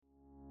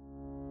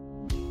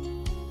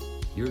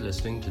You're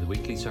listening to the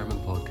weekly sermon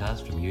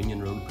podcast from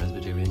Union Road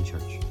Presbyterian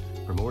Church.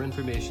 For more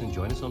information,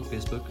 join us on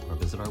Facebook or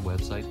visit our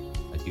website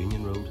at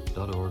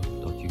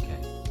unionroad.org.uk.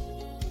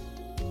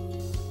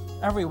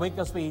 Every week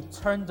as we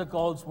turn to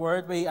God's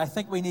Word, I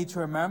think we need to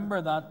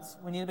remember that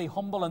we need to be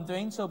humble in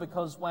doing so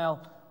because,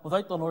 well,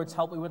 without the Lord's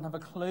help, we wouldn't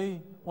have a clue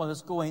what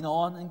is going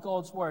on in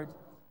God's Word.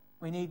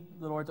 We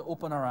need the Lord to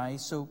open our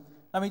eyes. So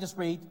let me just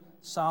read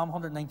Psalm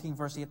 119,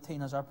 verse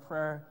 18 as our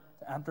prayer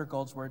to enter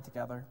God's Word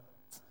together.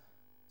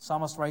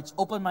 Psalmist writes,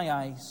 "Open my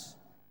eyes,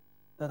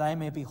 that I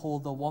may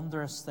behold the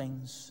wondrous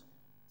things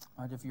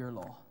out of your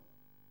law."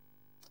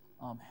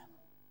 Amen.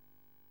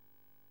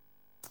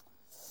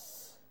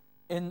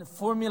 In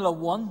Formula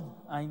One,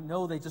 I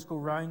know they just go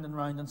round and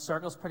round in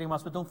circles pretty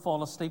much, but don't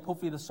fall asleep.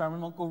 Hopefully the sermon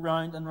won't go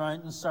round and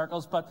round in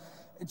circles. But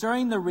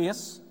during the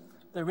race,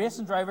 the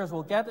racing drivers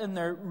will get in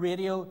their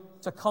radio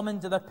to come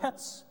into the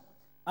pits.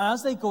 And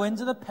as they go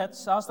into the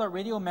pits, as that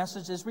radio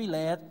message is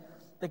relayed,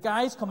 the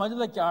guys come out of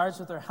the garage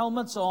with their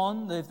helmets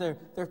on, they've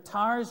their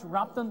tires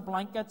wrapped in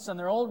blankets, and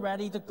they're all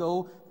ready to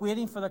go,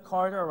 waiting for the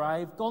car to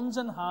arrive, guns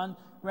in hand,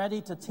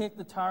 ready to take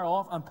the tire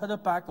off and put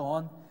it back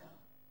on.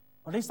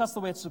 Or at least that's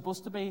the way it's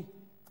supposed to be.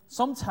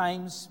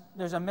 Sometimes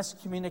there's a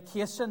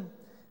miscommunication,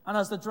 and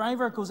as the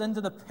driver goes into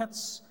the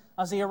pits,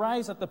 as he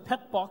arrives at the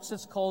pit box,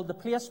 it's called the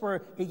place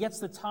where he gets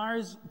the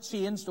tires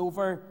changed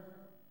over,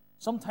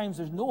 sometimes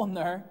there's no one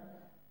there.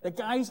 The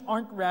guys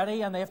aren't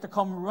ready, and they have to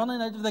come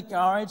running out of the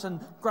garage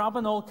and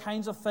grabbing all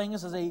kinds of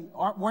things as they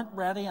weren't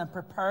ready and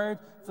prepared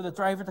for the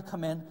driver to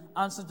come in.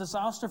 And it's a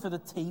disaster for the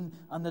team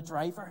and the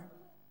driver.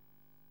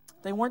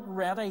 They weren't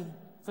ready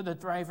for the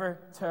driver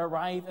to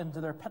arrive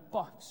into their pit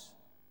box.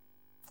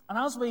 And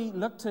as we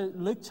look to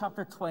Luke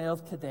chapter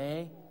 12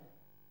 today,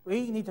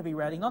 we need to be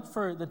ready, not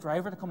for the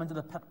driver to come into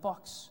the pit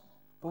box,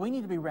 but we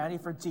need to be ready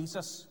for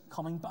Jesus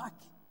coming back.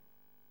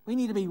 We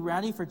need to be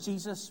ready for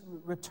Jesus'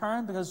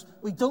 return because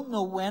we don't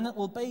know when it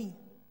will be.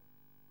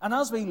 And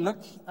as we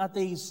look at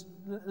these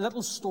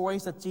little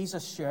stories that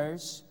Jesus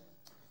shares,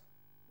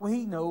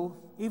 we know,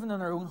 even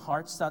in our own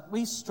hearts, that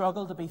we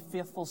struggle to be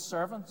faithful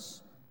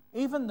servants.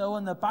 Even though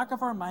in the back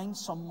of our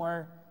minds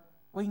somewhere,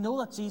 we know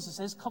that Jesus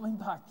is coming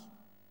back.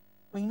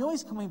 We know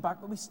he's coming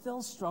back, but we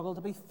still struggle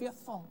to be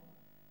faithful.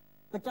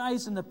 The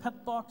guys in the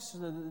pit box,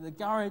 the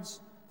garage,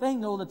 they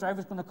know the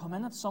driver's going to come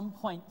in at some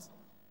point.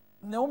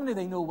 Normally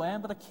they know when,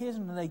 but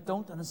occasionally they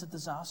don't, and it's a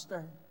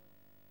disaster.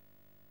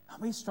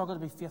 And we struggle to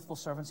be faithful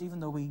servants, even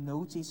though we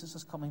know Jesus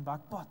is coming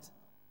back. But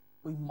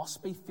we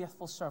must be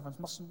faithful servants,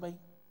 mustn't we?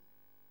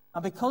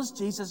 And because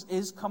Jesus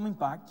is coming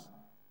back,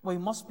 we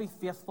must be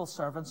faithful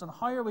servants. And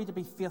how are we to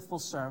be faithful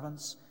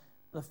servants?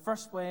 The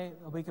first way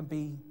that we can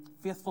be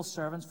faithful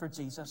servants for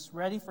Jesus,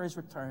 ready for his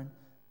return,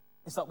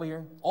 is that we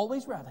are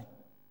always ready.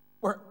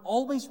 We're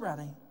always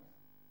ready.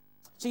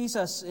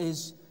 Jesus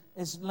is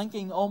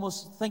linking,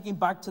 almost thinking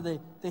back to the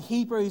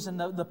Hebrews and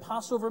the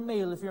Passover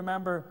meal, if you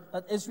remember,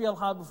 that Israel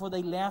had before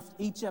they left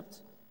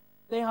Egypt.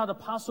 They had a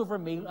Passover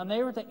meal, and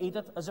they were to eat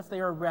it as if they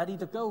were ready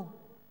to go.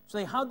 So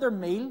they had their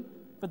meal,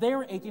 but they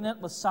were eating it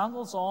with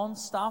sandals on,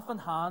 staff in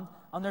hand,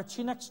 and their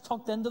tunics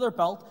tucked into their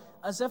belt,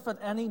 as if at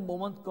any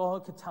moment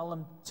God could tell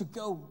them to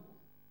go.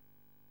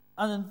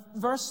 And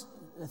in verse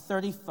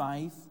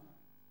 35,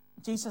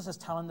 Jesus is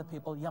telling the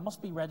people, you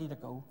must be ready to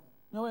go.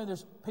 You know,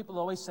 there's people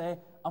always say,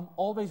 I'm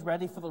always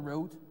ready for the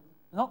road.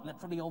 They're not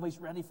literally always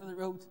ready for the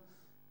road,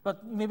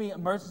 but maybe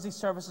emergency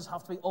services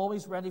have to be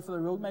always ready for the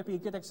road. Might be a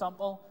good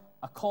example.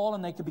 A call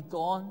and they could be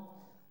gone.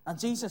 And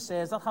Jesus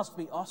says that has to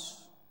be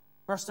us.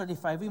 Verse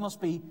 35, we must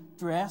be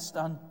dressed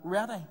and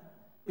ready.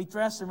 Be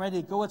dressed and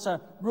ready to go. It's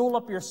a roll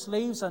up your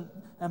sleeves and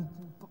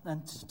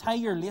tie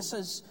your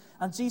laces.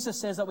 And Jesus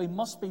says that we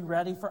must be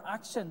ready for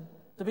action.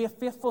 To be a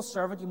faithful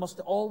servant, you must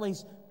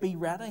always be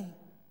ready.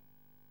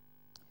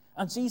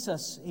 And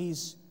Jesus,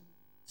 he's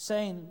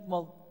saying,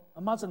 well,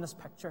 imagine this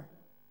picture.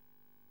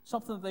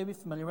 Something that they'd be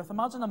familiar with.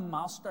 Imagine a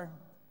master.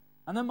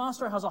 And the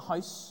master has a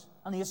house,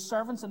 and he has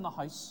servants in the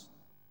house.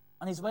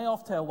 And he's way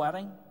off to a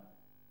wedding.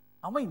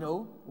 And we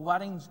know,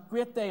 weddings,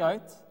 great day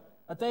out.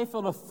 A day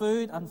full of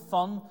food and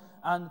fun.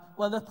 And,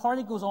 well, the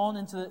party goes on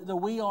into the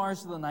wee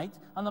hours of the night.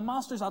 And the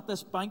master's at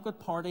this banquet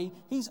party.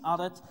 He's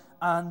at it.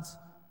 And,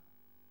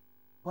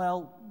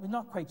 well, we're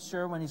not quite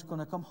sure when he's going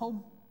to come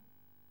home.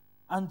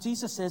 And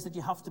Jesus says that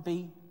you have to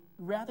be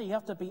ready. You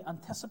have to be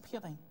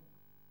anticipating.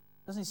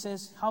 As he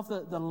says, have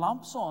the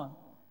lamps on.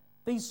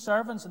 These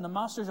servants and the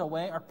master's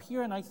away are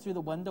peering out through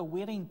the window,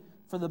 waiting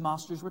for the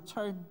master's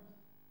return.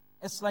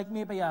 It's like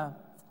maybe a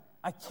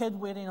kid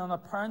waiting on a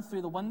parent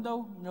through the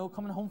window,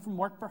 coming home from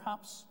work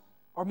perhaps.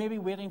 Or maybe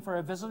waiting for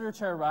a visitor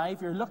to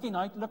arrive. You're looking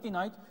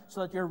out,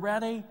 so that you're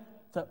ready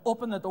to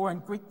open the door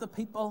and greet the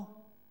people.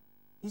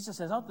 Jesus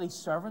says that's what these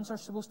servants are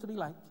supposed to be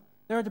like.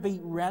 They're to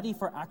be ready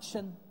for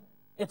action.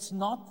 It's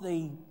not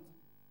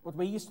what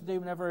we used to do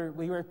whenever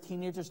we were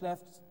teenagers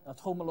left at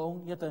home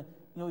alone. You had to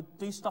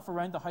do stuff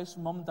around the house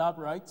when mum and dad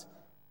were out.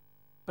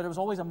 But it was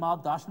always a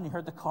mad dash when you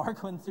heard the car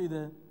going through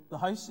the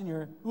house and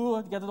you're,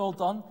 to get it all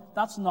done.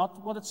 That's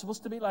not what it's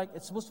supposed to be like.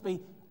 It's supposed to be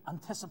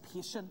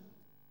anticipation.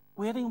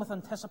 waiting with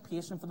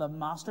anticipation for the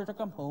Master to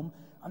come home.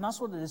 And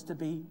that's what it is to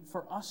be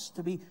for us,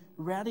 to be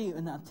ready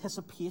in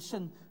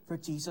anticipation for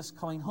Jesus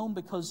coming home,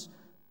 because,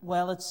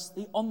 well, it's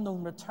the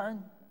unknown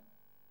return.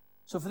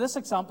 So for this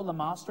example, the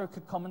Master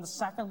could come in the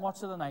second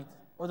watch of the night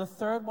or the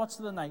third watch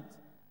of the night.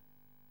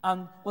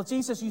 And, well,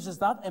 Jesus uses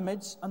that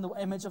image and the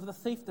image of the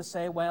thief to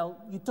say,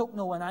 well, you don't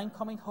know when I'm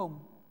coming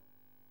home.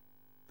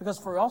 Because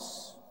for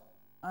us,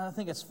 and I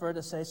think it's fair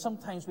to say,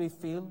 sometimes we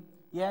feel,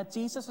 yeah,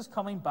 Jesus is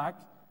coming back,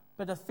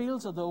 but it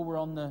feels as though we're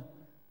on the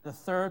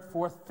third,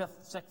 fourth, fifth,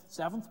 sixth,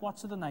 seventh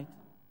watch of the night.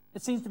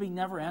 It seems to be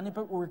never ending,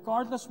 but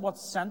regardless what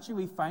century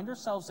we find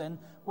ourselves in,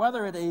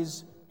 whether it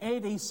is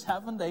AD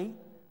 70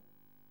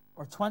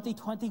 or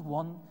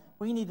 2021,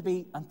 we need to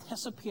be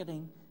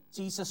anticipating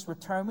Jesus'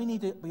 return. We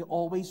need to be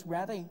always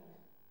ready.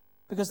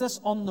 Because this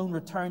unknown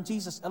return,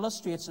 Jesus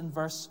illustrates in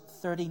verse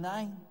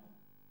 39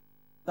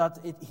 that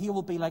he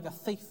will be like a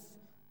thief.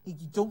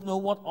 You don't know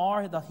what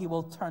hour that he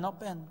will turn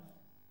up in.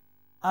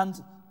 And,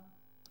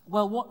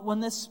 well, when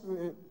this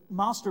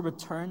Master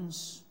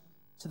returns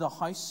to the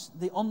house,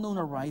 the unknown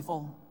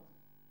arrival,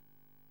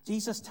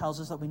 Jesus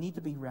tells us that we need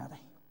to be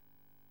ready.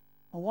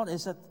 Well, what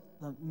is it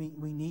that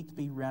we need to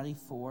be ready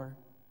for?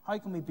 How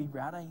can we be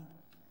ready?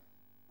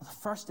 Well, the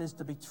first is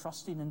to be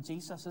trusting in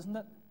Jesus, isn't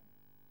it?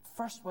 The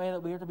first way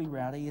that we are to be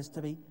ready is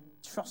to be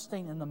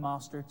trusting in the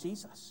Master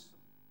Jesus.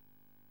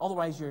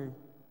 Otherwise, you're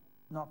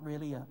not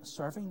really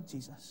serving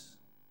Jesus.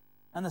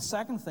 And the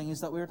second thing is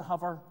that we are to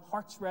have our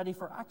hearts ready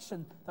for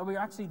action, that we are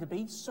actually to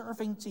be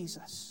serving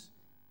Jesus.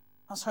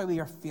 That's how we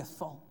are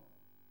faithful,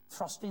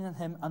 trusting in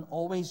him and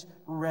always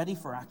ready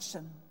for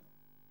action.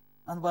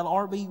 And, well,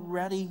 are we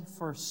ready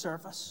for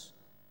service?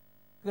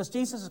 Because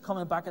Jesus is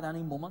coming back at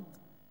any moment.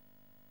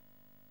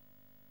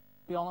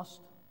 Be honest,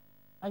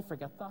 I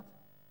forget that.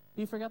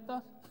 Do you forget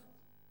that?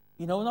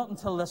 You know, not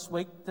until this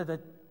week did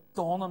it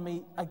dawn on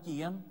me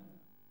again.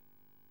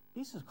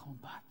 Jesus is coming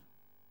back.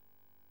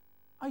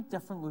 How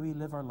different would we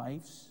live our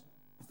lives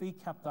if we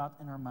kept that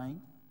in our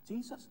mind?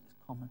 Jesus is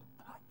coming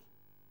back.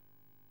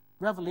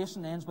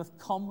 Revelation ends with,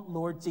 "Come,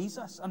 Lord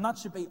Jesus." And that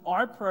should be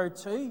our prayer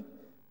too.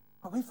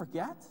 But we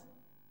forget.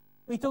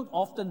 We don't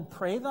often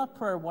pray that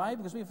prayer. Why?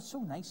 Because we have it so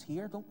nice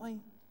here, don't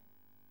we?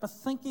 But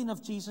thinking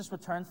of Jesus'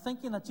 return,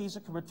 thinking that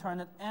Jesus could return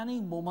at any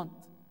moment,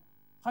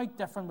 how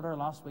different would our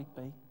last week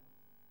be?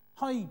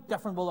 How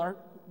different will our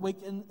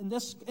week in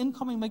this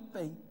incoming week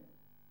be?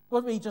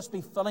 Would we just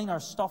be filling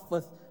our stuff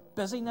with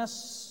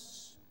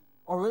busyness?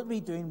 Or would we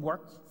be doing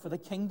work for the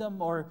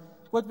kingdom? Or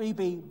would we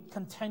be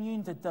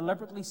continuing to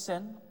deliberately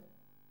sin?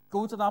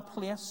 Go to that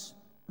place,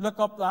 look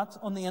up that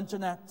on the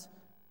internet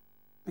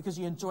because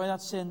you enjoy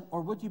that sin?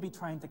 Or would you be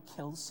trying to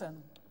kill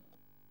sin?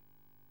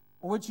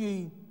 Or would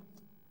you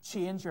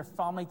change your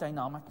family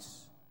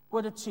dynamics?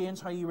 Would it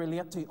change how you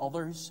relate to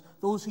others,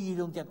 those who you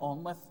don't get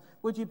on with?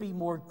 Would you be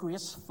more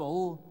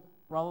graceful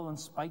rather than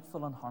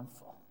spiteful and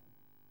harmful?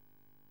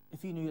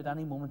 If you knew at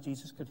any moment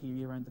Jesus could hear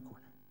you around the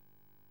corner.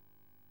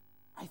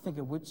 I think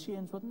it would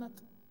change, wouldn't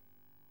it?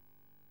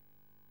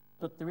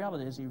 But the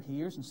reality is he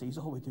hears and sees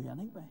all we do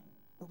anyway.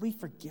 But we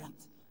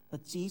forget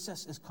that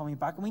Jesus is coming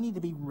back and we need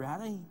to be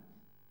ready.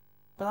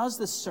 But as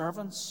the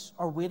servants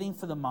are waiting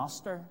for the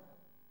Master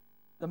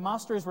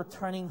is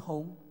returning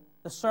home.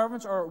 The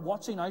servants are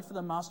watching out for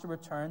the Master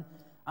return.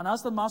 And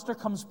as the Master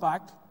comes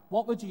back,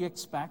 what would you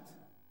expect?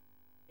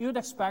 You would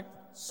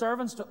expect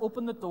servants to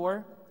open the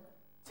door,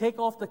 take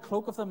off the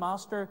cloak of the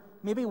Master,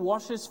 maybe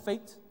wash his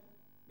feet,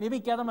 maybe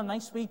get him a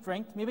nice sweet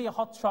drink, maybe a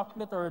hot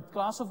chocolate or a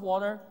glass of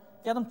water,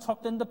 get him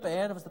tucked into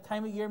bed if it's the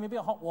time of year, maybe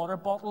a hot water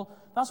bottle.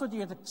 That's what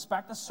you'd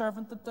expect a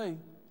servant to do.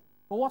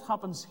 But what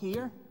happens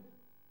here?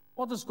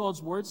 What does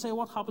God's word say?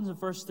 What happens in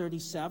verse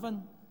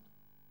 37?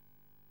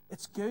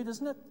 It's good,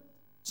 isn't it?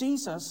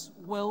 Jesus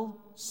will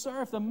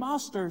serve. The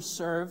Master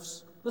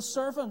serves the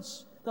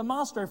servants. The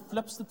Master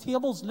flips the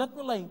tables,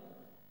 literally.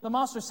 The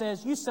Master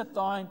says, "You sit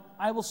down,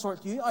 I will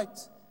sort you out."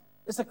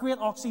 It's a great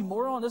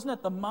oxymoron, isn't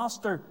it? The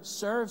Master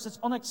serves. It's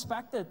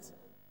unexpected.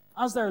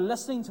 As they're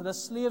listening to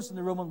this, slaves in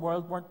the Roman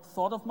world weren't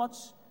thought of much.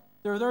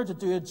 They're there to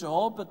do a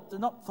job, but they're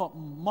not thought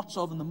much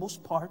of in the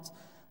most part.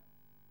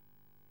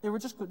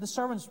 The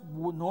servants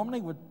normally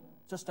would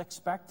just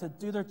expect to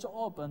do their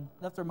job and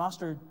let their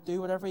master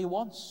do whatever he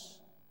wants.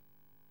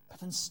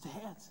 But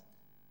instead,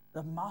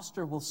 the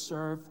Master will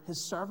serve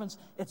his servants.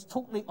 It's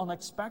totally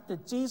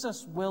unexpected.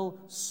 Jesus will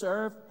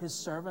serve his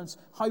servants.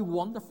 How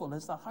wonderful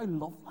is that? How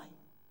lovely.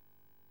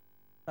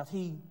 That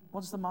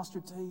what does the Master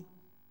do?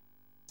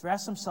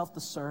 Dress himself to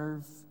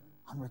serve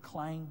and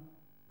recline.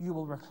 You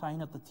will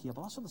recline at the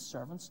table. That's what the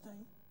servants do.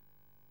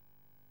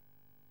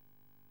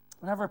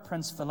 Whenever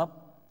Prince Philip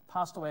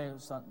passed away, it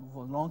was a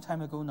long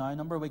time ago now, a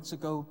number of weeks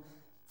ago,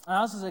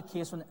 and as is the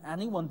case when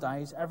anyone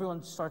dies,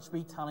 everyone starts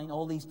retelling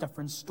all these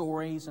different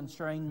stories and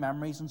sharing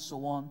memories and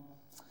so on.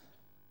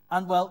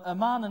 And, well, a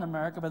man in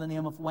America by the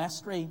name of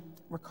Westry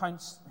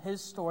recounts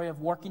his story of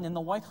working in the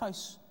White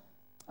House.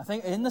 I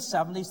think in the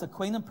 70s, the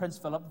Queen and Prince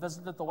Philip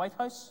visited the White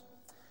House.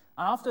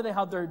 After they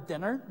had their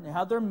dinner, they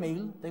had their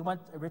meal, they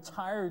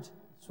retired,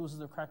 I suppose is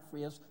the correct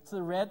phrase, to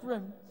the Red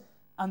Room.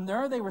 And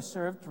there they were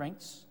served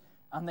drinks,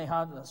 and they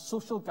had a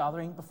social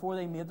gathering before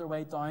they made their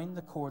way down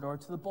the corridor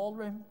to the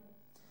ballroom.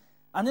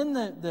 And in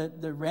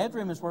the red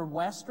room is where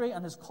Westry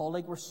and his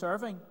colleague were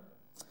serving.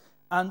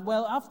 And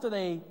well, after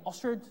they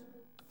ushered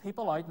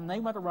people out and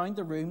they went around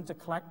the room to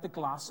collect the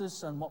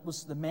glasses and what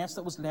was the mess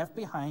that was left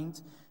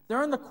behind,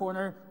 there in the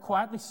corner,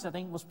 quietly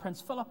sitting, was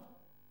Prince Philip.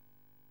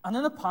 And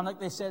in a panic,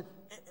 they said,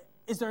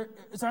 is there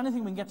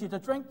anything we can get you to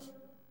drink?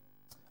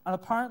 And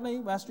apparently,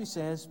 Westry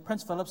says,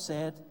 Prince Philip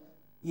said,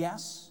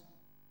 yes,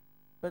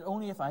 but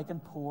only if I can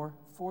pour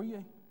for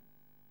you.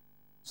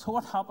 So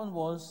what happened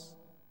was,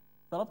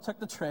 Philip took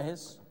the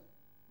trays,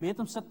 made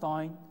them sit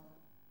down,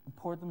 and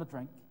poured them a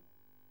drink.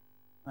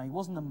 Now, he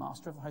wasn't the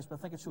master of the house, but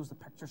I think it shows the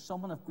picture.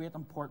 Someone of great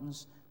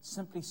importance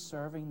simply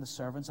serving the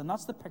servants. And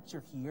that's the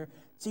picture here.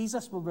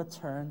 Jesus will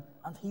return,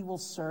 and he will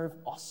serve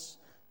us.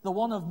 The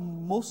one of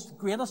most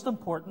greatest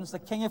importance, the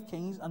King of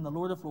Kings and the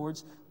Lord of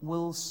Lords,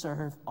 will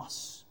serve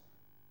us.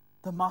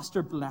 The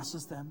master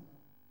blesses them.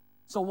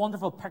 It's a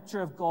wonderful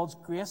picture of God's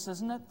grace,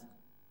 isn't it?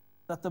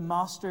 That the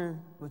master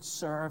would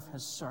serve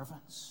his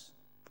servants.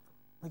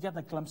 We get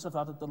a glimpse of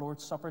that at the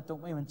Lord's Supper,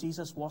 don't we, when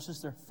Jesus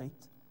washes their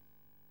feet.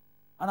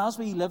 And as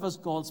we live as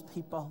God's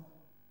people,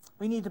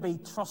 we need to be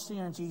trusting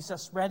in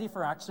Jesus, ready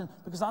for action,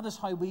 because that is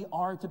how we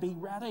are to be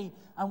ready.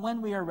 And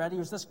when we are ready,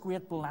 there's this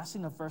great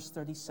blessing of verse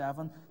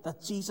 37,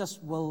 that Jesus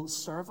will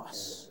serve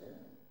us.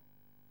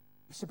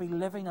 We should be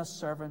living as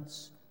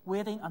servants,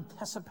 waiting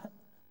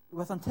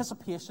with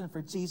anticipation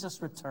for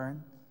Jesus'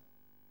 return.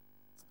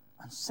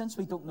 And since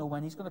we don't know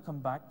when he's going to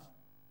come back,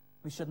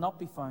 we should not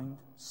be found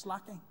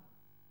slacking.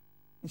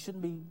 We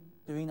shouldn't be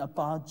doing a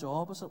bad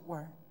job, as it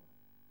were.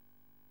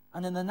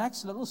 And in the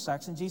next little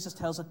section, Jesus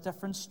tells a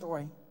different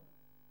story.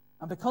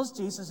 And because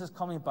Jesus is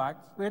coming back,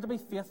 we are to be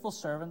faithful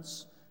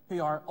servants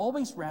who are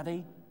always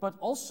ready, but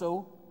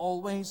also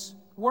always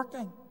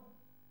working.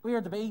 We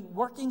are to be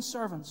working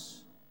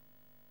servants.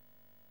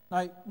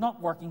 Now,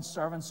 not working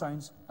servants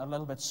sounds a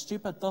little bit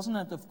stupid, doesn't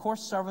it? Of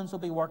course, servants will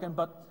be working,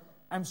 but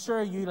I'm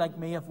sure you, like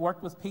me, have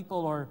worked with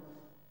people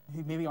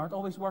who maybe aren't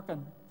always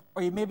working.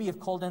 Or maybe you've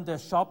called into a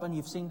shop and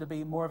you've seemed to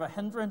be more of a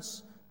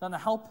hindrance than a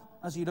help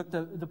as you look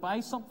to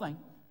buy something.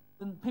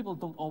 Then people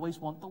don't always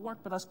want to work,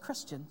 but as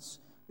Christians,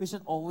 we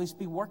should always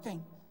be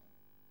working.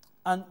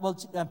 And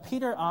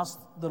Peter asked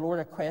the Lord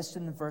a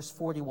question in verse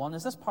 41.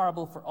 Is this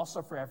parable for us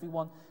or for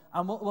everyone?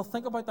 And we'll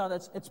think about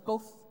that. It's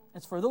both.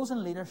 It's for those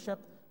in leadership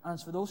and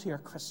it's for those who are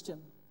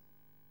Christian.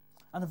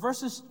 And in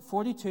verses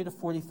 42 to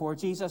 44,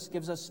 Jesus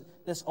gives us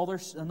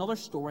another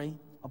story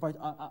about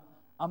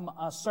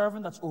a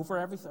servant that's over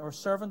everything, or a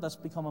servant that's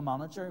become a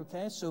manager.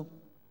 Okay, so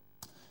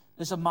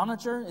there's a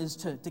manager is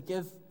to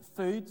give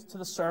food to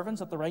the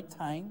servants at the right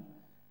time.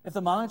 If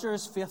the manager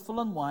is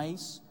faithful and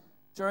wise,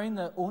 during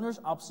the owner's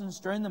absence,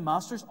 during the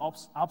master's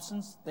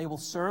absence, they will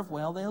serve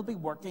well. They'll be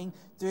working,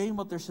 doing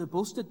what they're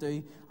supposed to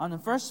do. And in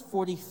verse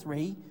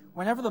 43,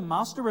 whenever the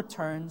master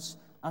returns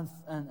and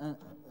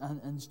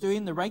is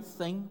doing the right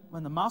thing,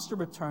 when the master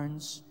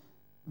returns,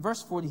 in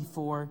verse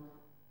 44,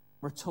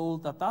 we're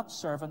told that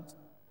servant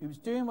who was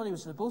doing what he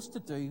was supposed to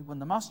do, when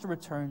the master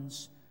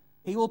returns,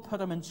 he will put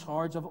him in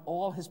charge of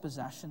all his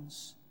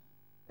possessions.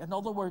 In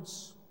other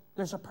words,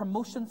 there's a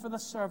promotion for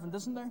this servant,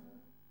 isn't there?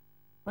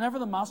 Whenever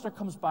the master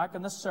comes back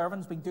and this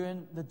servant's been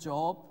doing the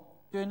job,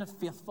 doing it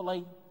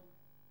faithfully,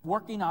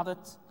 working at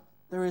it,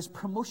 there is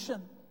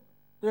promotion.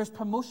 There's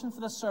promotion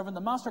for this servant.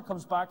 The master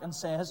comes back and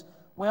says,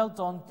 well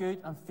done, good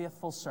and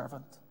faithful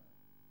servant.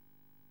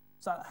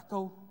 Does that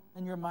echo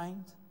in your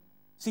mind?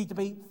 See, to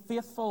be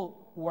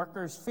faithful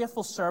workers,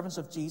 faithful servants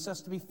of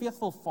Jesus, to be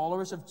faithful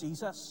followers of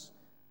Jesus,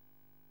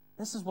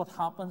 this is what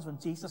happens when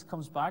Jesus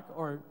comes back,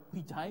 or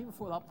we die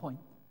before that point.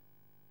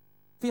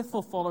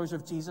 Faithful followers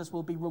of Jesus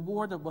will be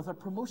rewarded with a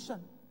promotion.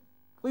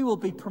 We will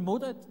be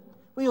promoted.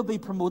 We will be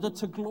promoted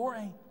to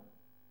glory.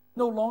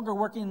 No longer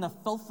working in the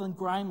filth and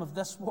grime of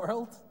this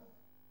world.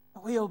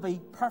 But we will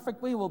be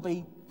perfect. We will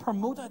be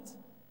promoted.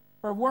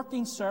 For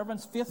working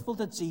servants faithful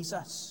to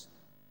Jesus,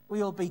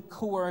 we will be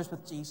co-heirs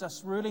with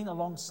Jesus, ruling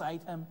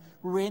alongside him,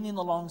 reigning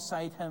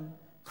alongside him,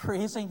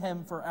 praising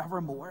him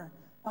forevermore.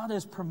 That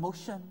is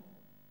promotion.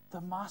 The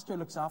master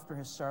looks after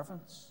his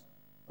servants,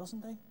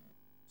 doesn't he?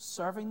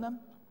 Serving them,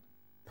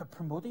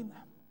 promoting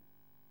them.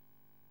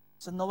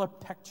 It's another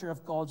picture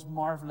of God's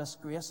marvelous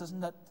grace,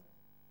 isn't it?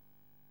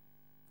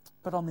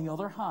 But on the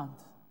other hand,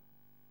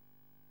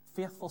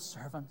 faithful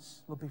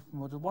servants will be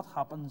promoted. What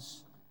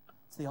happens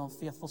to the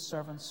unfaithful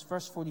servants?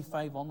 Verse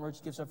 45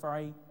 onwards gives a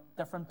very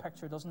different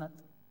picture, doesn't it?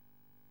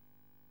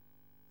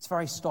 It's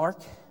very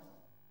stark.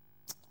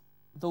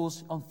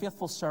 Those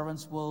unfaithful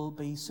servants will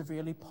be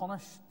severely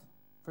punished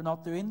for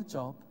not doing the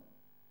job.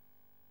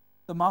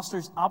 The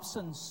master's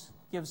absence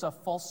gives a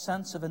false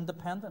sense of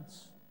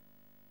independence.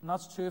 And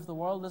that's true of the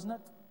world, isn't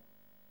it?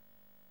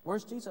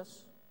 Where's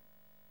Jesus?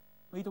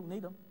 We don't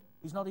need him.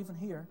 He's not even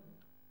here.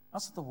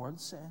 That's what the world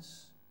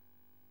says.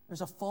 There's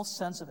a false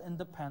sense of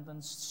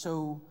independence,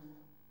 so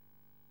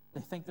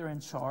they think they're in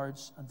charge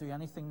and do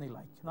anything they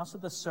like. And that's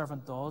what this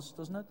servant does,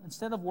 doesn't it?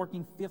 Instead of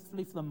working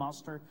faithfully for the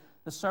master,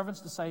 the servant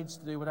decides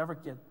to do whatever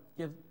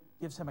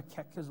gives him a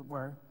kick, as it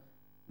were,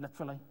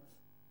 literally.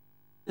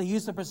 They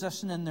use the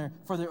position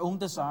for their own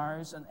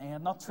desires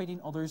and not treating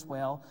others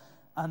well.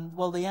 And,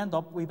 well, they end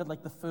up a wee bit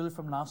like the fool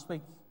from last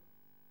week.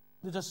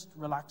 They're just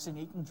relaxing,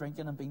 eating,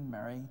 drinking, and being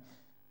merry.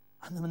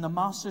 And when the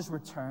master's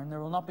return,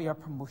 there will not be a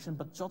promotion,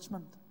 but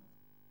judgment.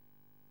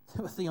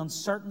 With the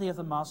uncertainty of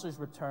the master's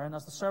return,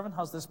 as the servant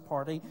has this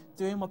party,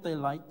 doing what they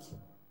like,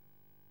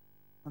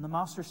 when the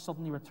master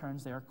suddenly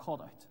returns, they are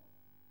caught out.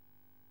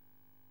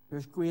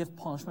 There's grave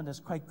punishment. It's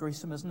quite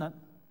gruesome, isn't it?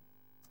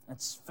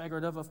 It's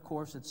figurative, of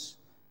course. It's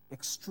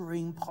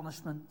extreme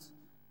punishment.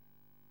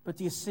 But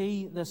do you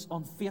see this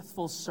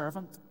unfaithful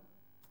servant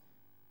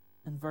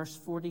in verse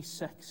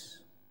 46?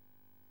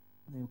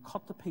 They were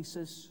cut to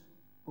pieces.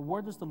 But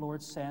where does the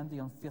Lord send the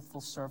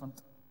unfaithful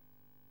servant?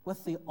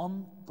 With the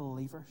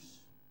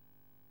unbelievers.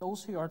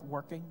 Those who aren't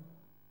working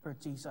for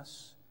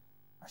Jesus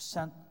are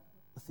sent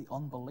with the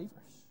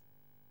unbelievers.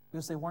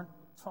 Because they weren't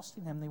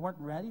trusting him. They weren't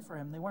ready for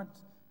him. They weren't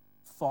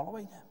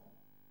following him.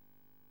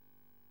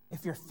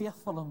 If you're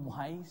faithful and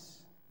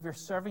wise, if you're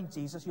serving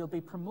Jesus, you'll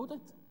be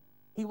promoted.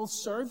 He will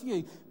serve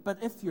you.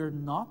 But if you're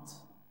not,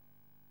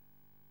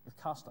 you're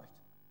cast out.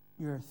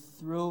 You're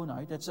thrown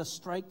out. It's a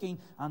striking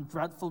and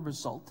dreadful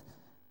result.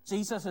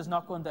 Jesus is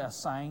not going to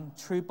assign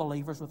true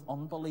believers with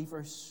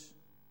unbelievers,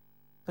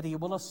 but he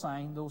will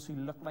assign those who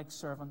look like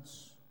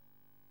servants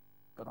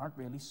but aren't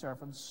really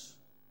servants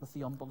with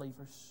the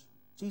unbelievers.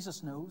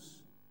 Jesus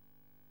knows.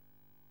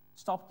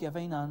 Stop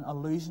giving an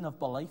illusion of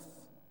belief.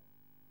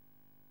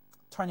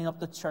 Turning up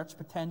to church,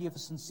 pretend you have a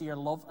sincere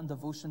love and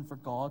devotion for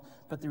God,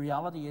 but the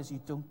reality is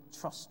you don't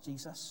trust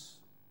Jesus.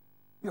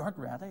 You aren't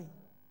ready.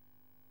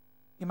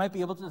 You might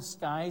be able to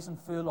disguise and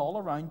fool all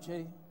around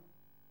you,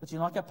 but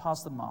you'll not get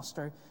past the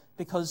master,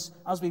 because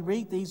as we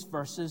read these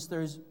verses,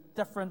 there's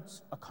different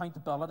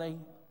accountability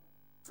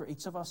for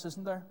each of us,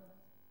 isn't there?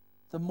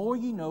 The more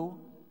you know,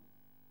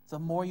 the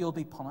more you'll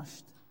be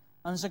punished.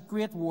 And it's a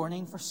great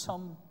warning for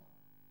some,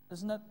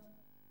 isn't it?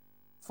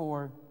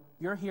 For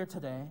you're here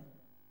today,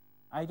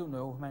 I don't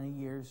know how many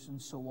years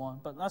and so on,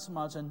 but let's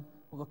imagine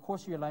over the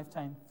course of your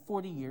lifetime,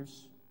 40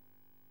 years,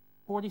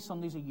 40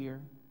 Sundays a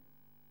year,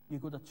 you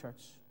go to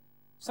church.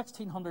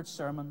 1,600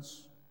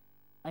 sermons.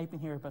 I've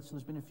been here a bit, so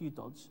there's been a few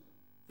duds.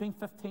 Between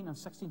 1,500 and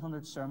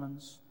 1,600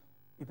 sermons,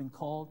 you've been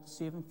called to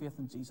saving faith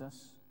in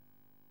Jesus.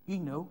 You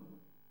know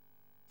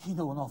an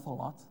awful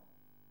lot.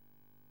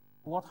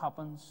 But what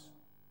happens?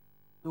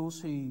 Those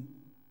who,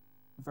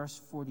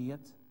 verse 48,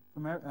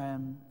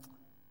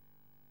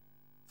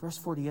 verse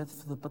 48,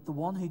 but the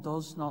one who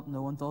does not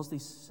know and does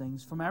these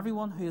things, from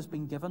everyone who has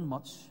been given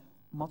much,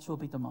 much will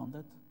be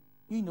demanded.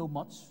 You know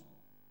much,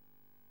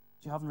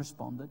 but you haven't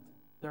responded.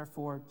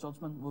 Therefore,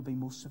 judgment will be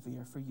most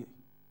severe for you,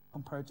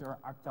 compared to our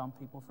Akdam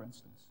people, for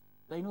instance.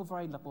 They know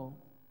very little,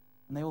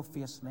 and they will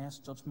face less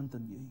judgment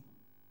than you.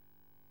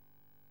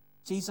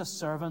 Jesus'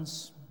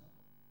 servants,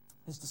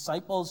 his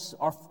disciples,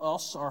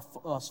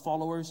 us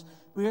followers,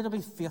 we are to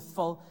be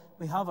faithful.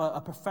 We have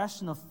a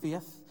profession of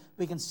faith.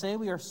 We can say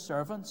we are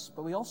servants,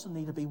 but we also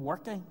need to be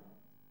working.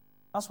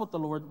 That's what the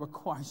Lord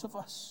requires of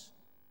us,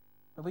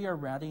 that we are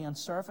ready and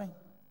serving.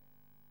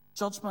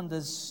 Judgment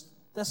is,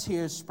 this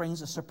here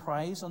springs a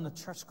surprise on the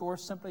churchgoer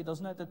simply,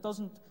 doesn't it? It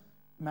doesn't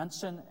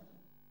mention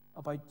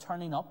about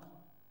turning up.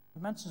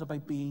 It mentions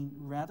about being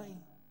ready.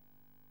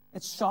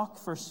 It's shock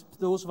for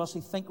those of us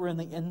who think we're in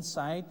the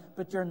inside,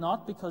 but you're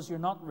not, because you're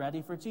not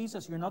ready for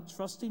Jesus. You're not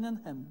trusting in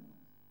him.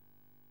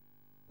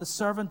 The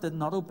servant did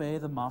not obey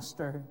the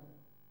master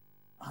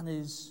and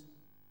is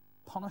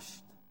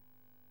punished.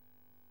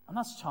 And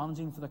that's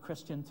challenging for the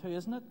Christian too,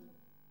 isn't it?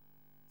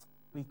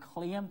 We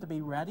claim to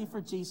be ready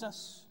for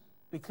Jesus.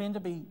 We claim to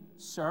be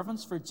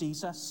servants for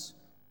Jesus.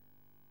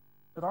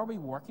 But are we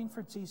working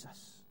for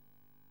Jesus?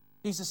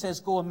 Jesus says,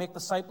 go and make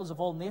disciples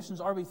of all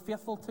nations. Are we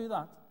faithful to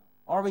that?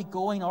 Are we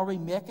going? Are we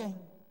making?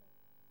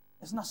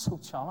 Isn't that so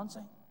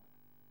challenging?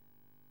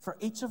 For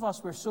each of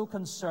us, we're so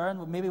concerned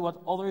with maybe what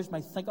others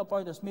might think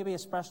about us, maybe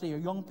especially your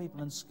young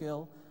people in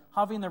school,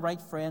 having the right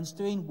friends,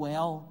 doing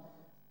well.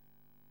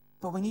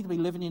 But we need to be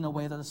living in a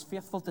way that is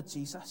faithful to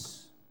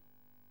Jesus.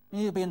 We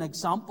need to be an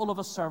example of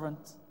a servant.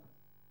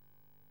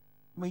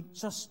 We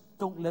just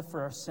don't live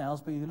for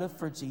ourselves, but we live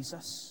for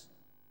Jesus.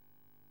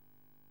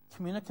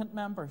 Communicant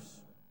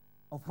members,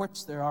 of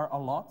which there are a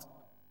lot.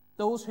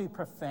 Those who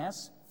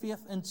profess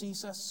faith in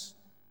Jesus.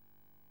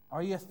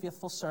 Are you a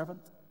faithful servant?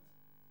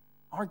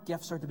 Our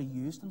gifts are to be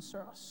used in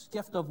service.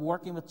 Gift of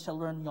working with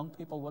children, young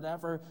people,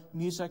 whatever,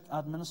 music,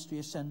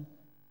 administration,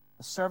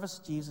 the service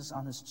of Jesus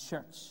and his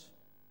church.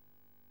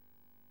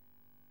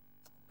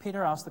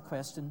 Peter asked the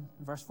question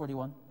in verse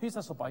 41, who's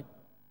this about?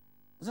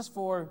 Is this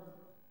for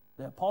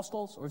the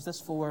apostles, or is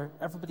this for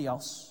everybody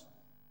else?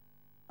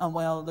 And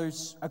well,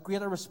 there's the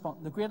greater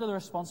the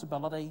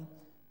responsibility,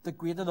 the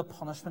greater the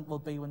punishment will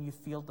be when you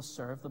fail to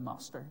serve the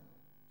master.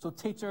 So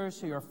teachers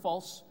who are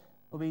false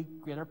will be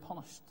greater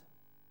punished.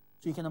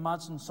 So you can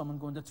imagine someone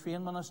going to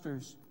train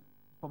ministers,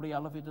 probably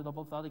elevated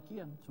above that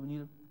again. So we need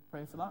to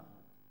pray for that.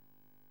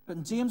 But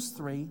in James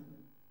 3,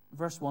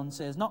 Verse 1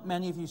 says, "Not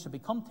many of you shall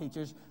become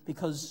teachers,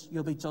 because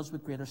you'll be judged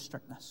with greater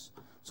strictness."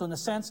 So in a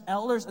sense,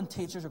 elders and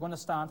teachers are going to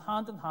stand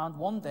hand in hand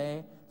one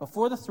day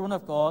before the throne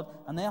of God,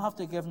 and they'll have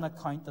to give an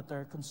account that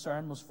their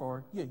concern was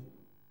for you,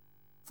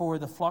 for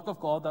the flock of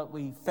God, that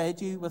we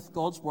fed you with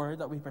God's word,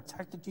 that we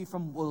protected you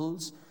from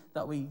wolves,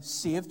 that we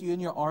saved you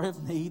in your hour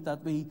of need,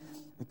 that we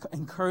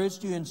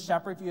encouraged you and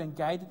shepherded you and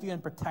guided you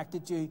and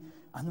protected you,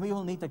 and we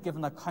will need to give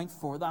an account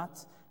for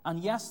that. And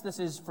yes, this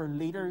is for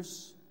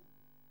leaders,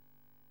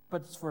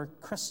 but it's for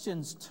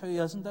Christians too,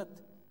 isn't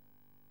it?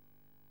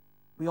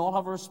 We all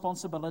have a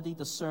responsibility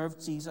to serve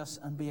Jesus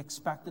and be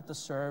expected to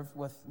serve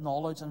with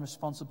knowledge and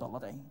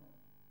responsibility.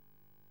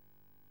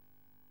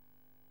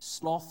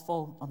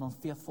 Slothful and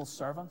unfaithful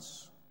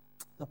servants,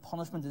 the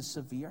punishment is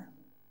severe.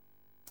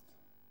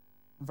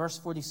 In verse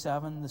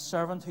 47, "The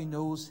servant who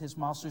knows his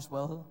master's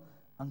will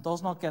and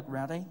does not get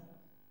ready,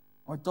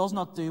 or does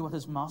not do what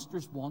his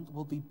masters want,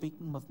 will be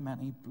beaten with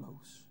many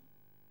blows."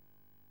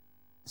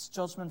 It's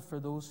judgment for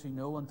those who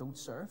know and don't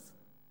serve.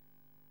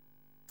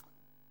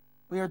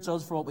 We are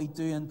judged for what we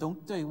do and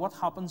don't do. What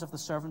happens if the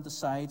servant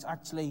decides,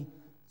 actually,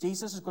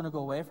 Jesus is going to go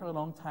away for a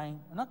long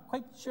time. I'm not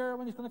quite sure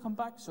when he's going to come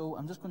back, so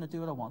I'm just going to do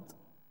what I want.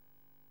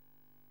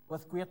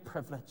 With great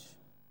privilege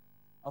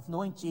of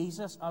knowing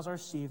Jesus as our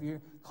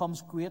Savior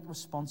comes great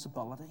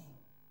responsibility.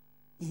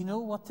 You know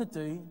what to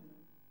do,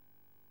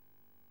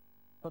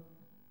 but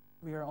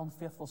we are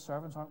unfaithful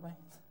servants, aren't we?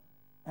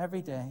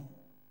 Every day.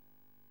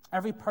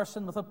 Every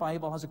person with a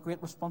Bible has a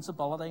great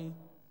responsibility.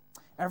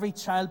 Every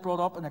child brought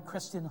up in a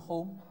Christian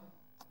home,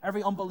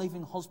 every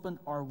unbelieving husband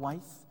or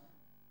wife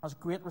has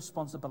great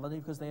responsibility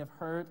because they have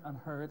heard and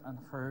heard and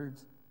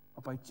heard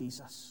about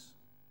Jesus.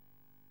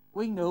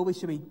 We know we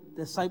should be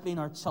discipling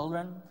our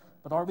children,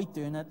 but are we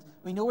doing it?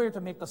 We know we are to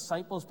make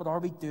disciples, but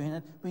are we doing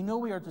it? We know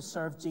we are to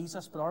serve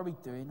Jesus, but are we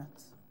doing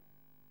it?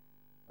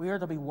 We are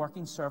to be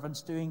working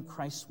servants doing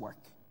Christ's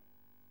work.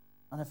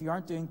 And if you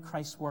aren't doing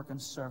Christ's work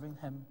and serving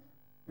him,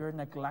 you're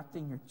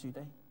neglecting your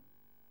duty.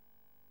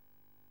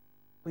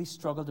 We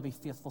struggle to be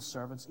faithful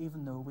servants,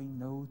 even though we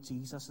know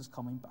Jesus is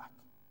coming back.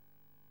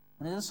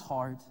 And it is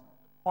hard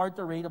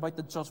to read about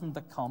the judgment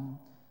that come.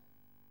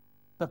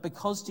 But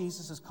because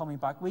Jesus is coming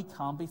back, we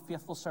can be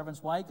faithful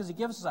servants. Why? Because he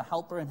gives us a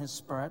helper in his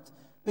Spirit.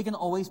 We can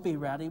always be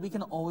ready. We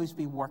can always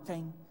be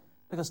working.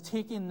 Because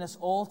taking this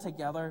all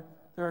together,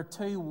 there are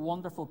two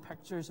wonderful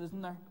pictures,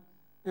 isn't there?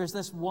 There's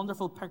this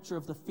wonderful picture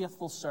of the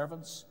faithful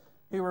servants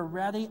who are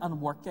ready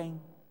and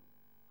working.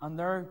 And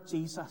there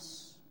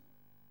Jesus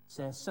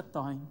says, sit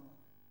down.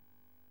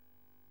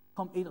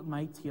 Come eat at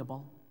my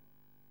table.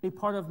 Be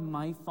part of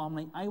my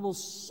family. I will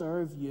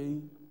serve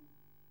you.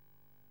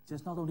 He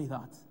says, not only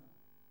that.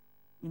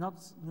 You're not,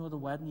 at the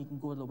wedding, you can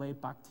go to the way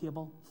back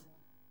table.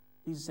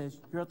 Jesus says,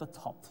 you're at the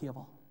top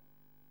table.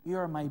 You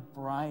are my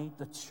bride,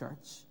 the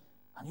church.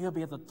 And you'll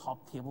be at the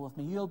top table with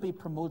me. You'll be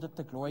promoted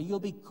to glory. You'll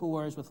be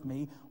co-heirs with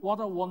me.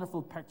 What a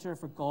wonderful picture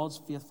for God's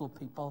faithful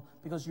people,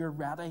 because you're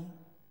ready.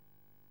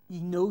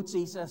 You know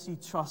Jesus, you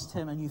trust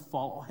him, and you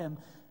follow him.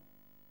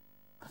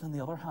 But on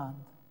the other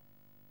hand,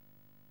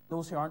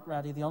 those who aren't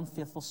ready, the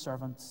unfaithful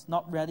servants,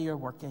 not ready or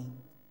working,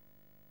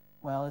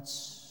 well,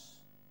 it's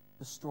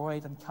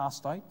destroyed and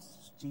cast out,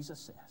 as Jesus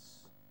says.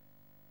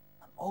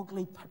 An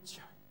ugly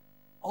picture.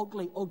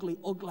 Ugly, ugly,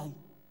 ugly.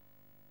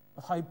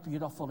 But how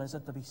beautiful is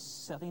it to be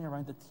sitting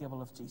around the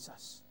table of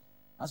Jesus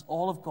as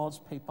all of God's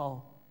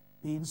people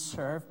being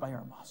served by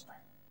our Master.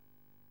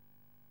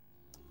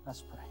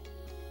 Let's pray.